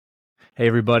Hey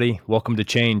everybody, welcome to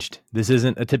Changed. This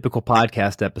isn't a typical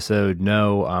podcast episode.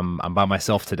 No, I'm by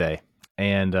myself today,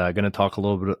 and going to talk a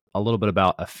little bit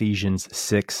about Ephesians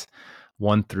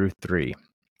 6:1-3,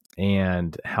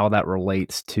 and how that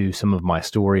relates to some of my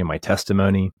story and my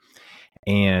testimony.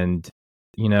 And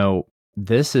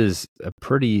this is a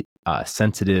pretty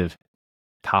sensitive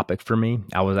topic for me.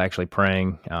 I was actually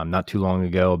praying not too long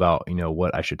ago about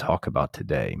what I should talk about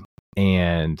today,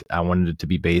 and I wanted it to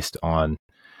be based on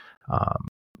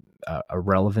a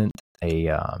relevant,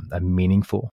 a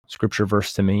meaningful scripture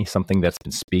verse to me, something that's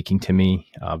been speaking to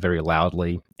me very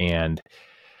loudly. And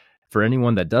for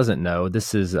anyone that doesn't know,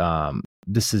 this is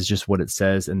just what it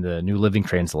says in the New Living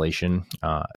Translation.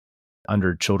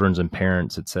 Under children and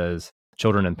parents, it says,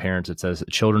 "Children,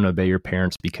 obey your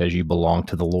parents because you belong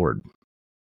to the Lord.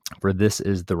 For this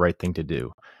is the right thing to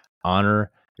do.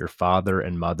 Honor your father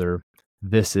and mother.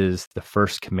 This is the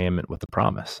first commandment with a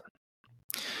promise."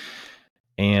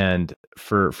 And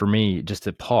for me, just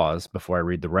to pause before I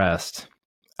read the rest,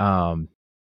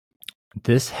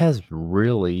 this has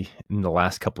really, in the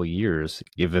last couple of years,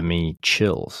 given me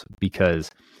chills, because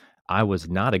I was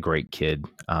not a great kid.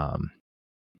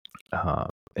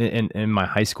 In my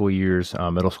high school years,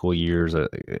 middle school years,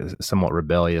 somewhat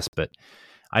rebellious, but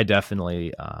I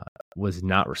definitely was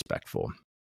not respectful.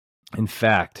 In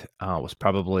fact, was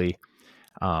probably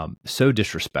so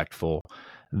disrespectful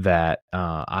that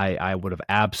I would have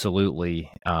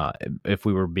absolutely, if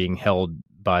we were being held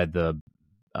by the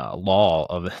law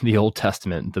of the Old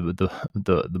Testament,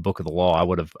 the book of the law, I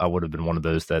would have been one of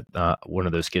those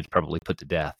kids probably put to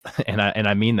death. And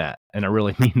I mean that, and I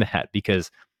really mean that, because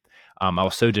I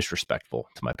was so disrespectful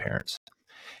to my parents.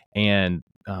 And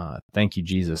thank you,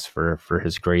 Jesus, for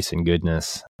His grace and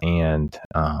goodness, and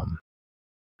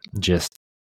just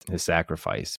His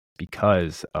sacrifice.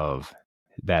 Because of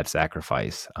that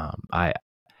sacrifice, I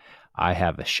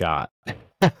have a shot,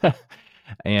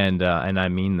 and I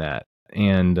mean that.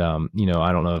 And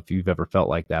I don't know if you've ever felt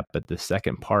like that, but the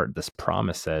second part, this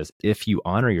promise says, if you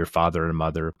honor your father and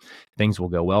mother, things will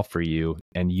go well for you,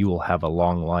 and you will have a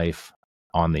long life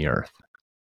on the earth.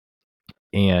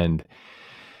 And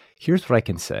here's what I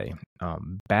can say.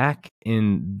 Back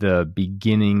in the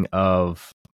beginning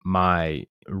of my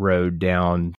road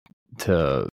down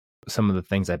to some of the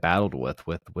things I battled with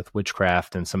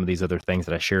witchcraft and some of these other things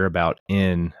that I share about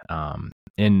in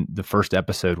the first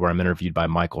episode where I'm interviewed by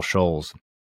Michael Scholes,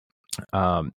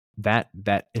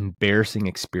 that embarrassing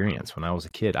experience when I was a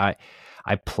kid, I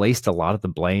placed a lot of the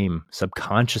blame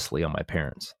subconsciously on my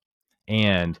parents.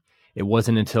 And it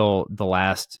wasn't until the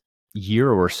last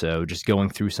year or so, just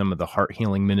going through some of the heart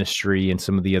healing ministry and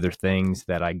some of the other things,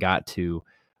 that I got to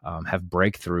have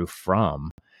breakthrough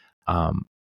from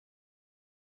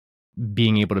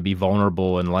being able to be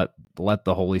vulnerable and let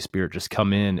the Holy Spirit just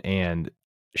come in and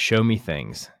show me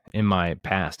things in my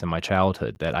past, in my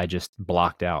childhood, that I just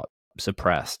blocked out,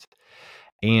 suppressed.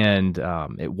 And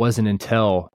it wasn't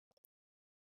until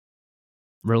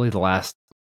really the last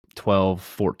 12,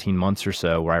 14 months or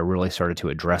so where I really started to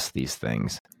address these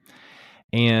things.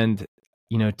 And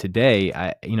today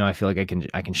I feel like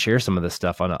I can share some of this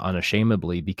stuff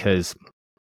unashamedly, because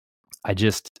I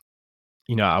just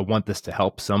I want this to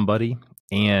help somebody.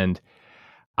 And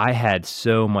I had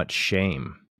so much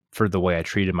shame for the way I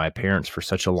treated my parents for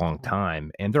such a long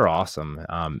time, and they're awesome.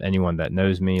 Anyone that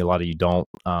knows me, a lot of you don't,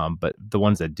 but the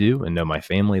ones that do and know my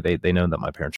family, they know that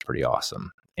my parents are pretty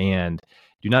awesome and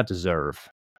do not deserve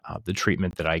the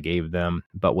treatment that I gave them.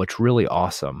 But what's really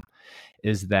awesome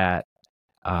is that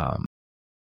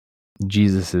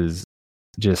Jesus is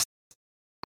just,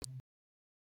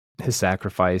 His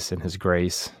sacrifice and His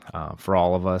grace for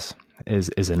all of us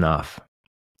is enough.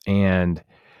 And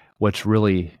what's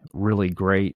really, really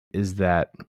great is that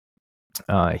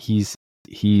he's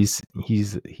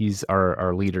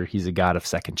our leader. He's a God of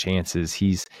second chances.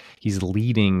 He's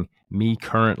leading me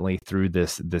currently through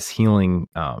this healing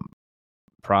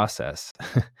process.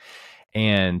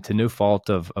 And to no fault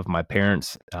of my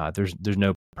parents, there's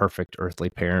no perfect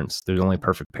earthly parents. There's only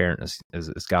perfect parent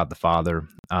is God the Father.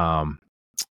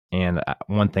 And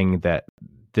one thing that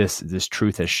this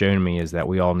truth has shown me is that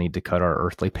we all need to cut our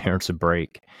earthly parents a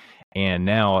break. And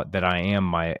now that I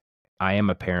am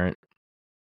a parent,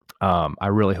 I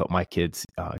really hope my kids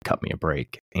cut me a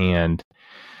break. And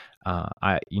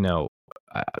I'd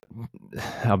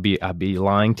be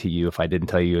lying to you if I didn't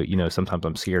tell you, sometimes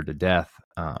I'm scared to death,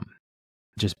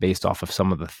 just based off of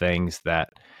some of the things that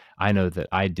I know that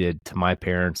I did to my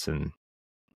parents. And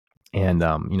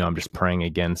I'm just praying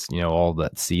against, all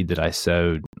that seed that I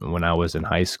sowed when I was in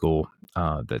high school,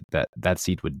 that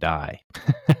seed would die.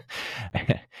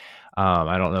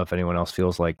 I don't know if anyone else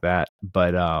feels like that,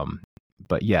 but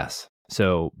yes.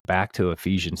 So back to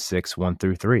Ephesians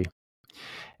 6:1-3.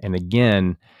 And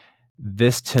again,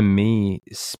 this to me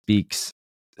speaks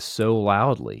so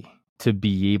loudly to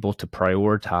be able to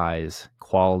prioritize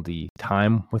quality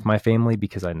time with my family,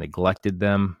 because I neglected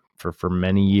them for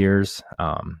many years.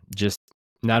 Just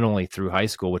not only through high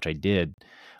school, which I did,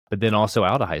 but then also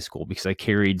out of high school, because I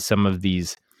carried some of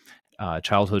these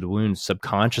childhood wounds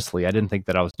subconsciously. I didn't think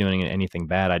that I was doing anything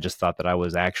bad. I just thought that I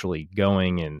was actually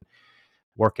going and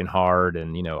working hard,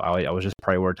 and I was just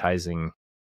prioritizing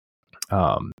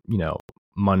you know,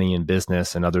 money and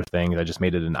business and other things. I just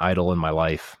made it an idol in my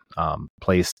life,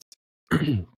 placed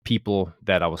people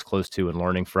that I was close to and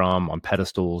learning from on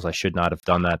pedestals. I should not have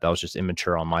done that. That was just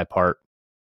immature on my part.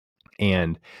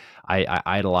 And I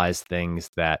idolized things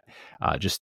that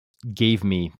just gave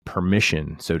me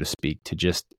permission, so to speak, to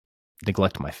just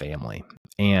neglect my family.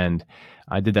 And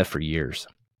I did that for years.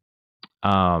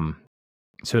 So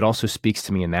it also speaks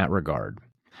to me in that regard.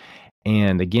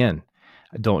 And again,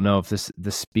 I don't know if this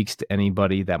speaks to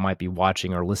anybody that might be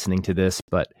watching or listening to this,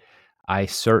 but I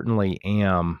certainly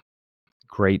am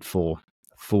grateful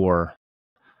for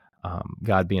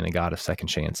God being a God of second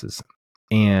chances,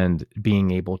 and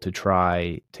being able to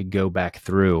try to go back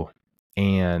through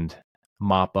and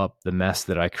mop up the mess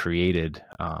that I created,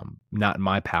 not in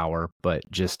my power, but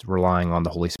just relying on the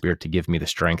Holy Spirit to give me the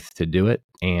strength to do it,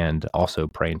 and also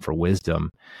praying for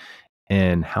wisdom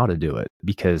in how to do it,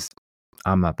 because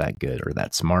I'm not that good or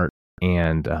that smart.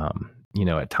 And,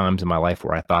 at times in my life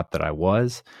where I thought that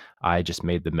I just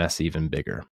made the mess even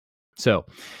bigger. So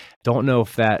don't know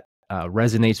if that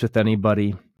resonates with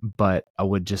anybody, but I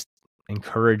would just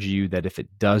encourage you that if it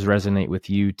does resonate with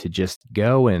you, to just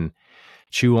go and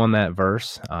chew on that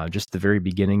verse, just the very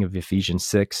beginning of Ephesians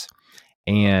 6,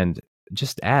 and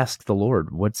just ask the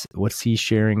Lord, what's he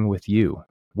sharing with you?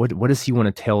 What does he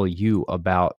want to tell you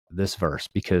about this verse?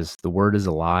 Because the word is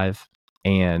alive,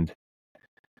 and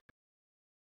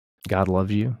God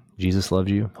loves you. Jesus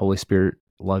loves you. Holy Spirit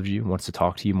loves you, wants to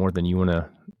talk to you more than you want to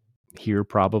hear,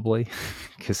 probably.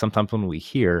 Because sometimes when we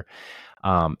hear,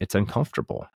 it's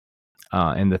uncomfortable.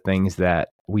 And the things that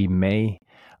we may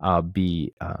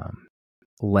be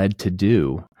led to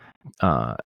do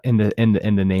in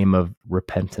the name of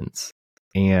repentance.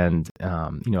 And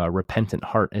a repentant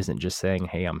heart isn't just saying,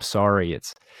 "Hey, I'm sorry."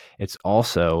 It's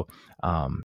also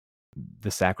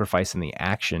the sacrifice and the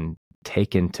action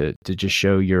taken to just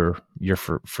show your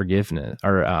forgiveness,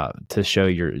 or to show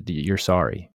you're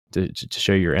sorry, to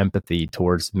show your empathy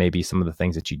towards maybe some of the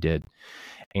things that you did.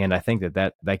 And I think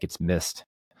that gets missed.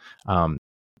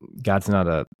 God's not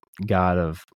a God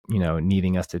of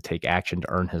needing us to take action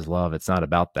to earn his love. It's not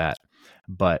about that.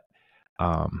 But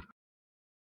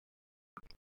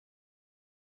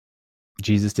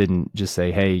Jesus didn't just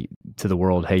say, "Hey," to the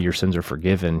world, "Hey, your sins are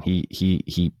forgiven."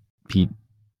 He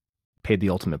paid the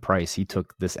ultimate price. He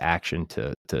took this action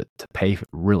to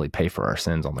really pay for our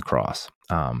sins on the cross.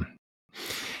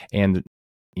 And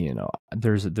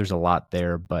there's a lot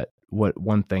there, but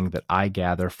one thing that I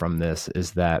gather from this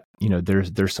is that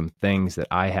there's some things that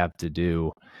I have to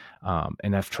do,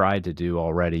 and I've tried to do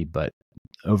already, but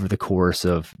over the course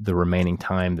of the remaining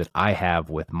time that I have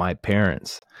with my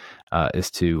parents,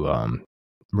 is to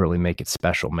really make it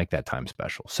special, make that time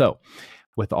special. So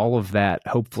with all of that,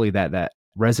 hopefully that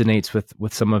resonates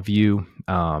with some of you.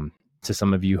 To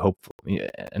some of you, hopefully,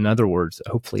 in other words,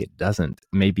 hopefully it doesn't.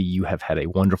 Maybe you have had a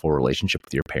wonderful relationship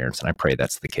with your parents, and I pray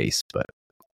that's the case. But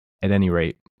at any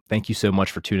rate, thank you so much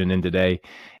for tuning in today,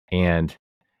 and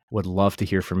would love to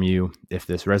hear from you if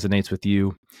this resonates with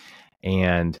you,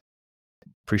 and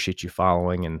appreciate you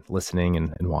following and listening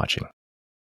and watching.